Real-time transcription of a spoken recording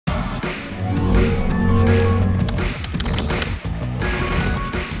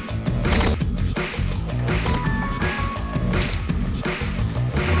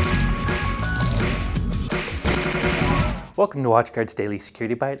Welcome to WatchGuard's Daily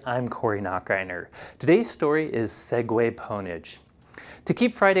Security Byte. I'm Corey Nachreiner. Today's story is Segway Pwnage. To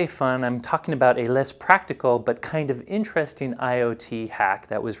keep Friday fun, I'm talking about a less practical but kind of interesting IoT hack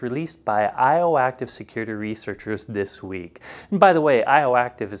that was released by IOActive security researchers this week. And by the way,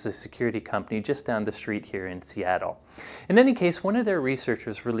 IOActive is a security company just down the street here in Seattle. In any case, one of their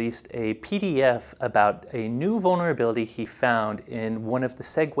researchers released a PDF about a new vulnerability he found in one of the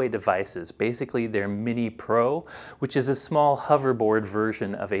Segway devices, basically their Mini Pro, which is a small hoverboard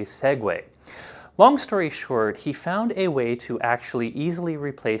version of a Segway. Long story short, he found a way to actually easily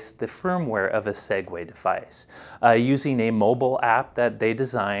replace the firmware of a Segway device. Using a mobile app that they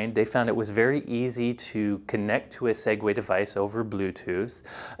designed, they found it was very easy to connect to a Segway device over Bluetooth.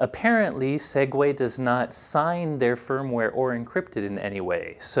 Apparently, Segway does not sign their firmware or encrypt it in any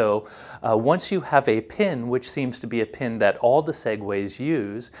way. So once you have a PIN, which seems to be a PIN that all the Segways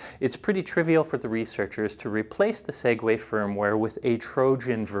use, it's pretty trivial for the researchers to replace the Segway firmware with a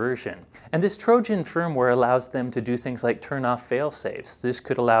Trojan version. And this Trojan firmware allows them to do things like turn off fail-safes. This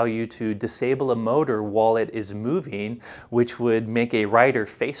could allow you to disable a motor while it is moving, which would make a rider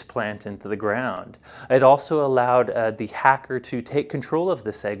faceplant into the ground. It also allowed the hacker to take control of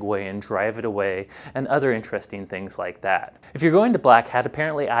the Segway and drive it away, and other interesting things like that. If you're going to Black Hat,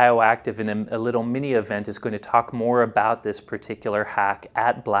 apparently IOActive in a little mini event is going to talk more about this particular hack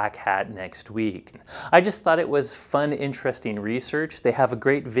at Black Hat next week. I just thought it was fun, interesting research. They have a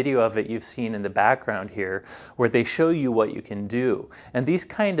great video of it you've seen in the background here where they show you what you can do. And these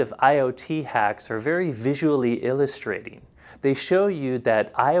kind of IoT hacks are very visually illustrating. They show you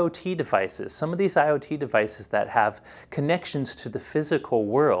that IoT devices, some of these IoT devices that have connections to the physical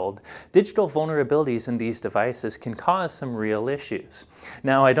world, digital vulnerabilities in these devices can cause some real issues.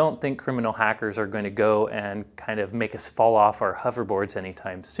 Now, I don't think criminal hackers are going to go and kind of make us fall off our hoverboards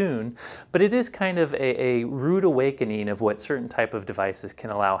anytime soon, but it is kind of a rude awakening of what certain type of devices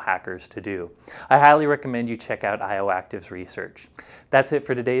can allow hackers to do. I highly recommend you check out IOActive's research. That's it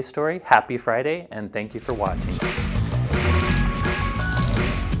for today's story. Happy Friday, and thank you for watching.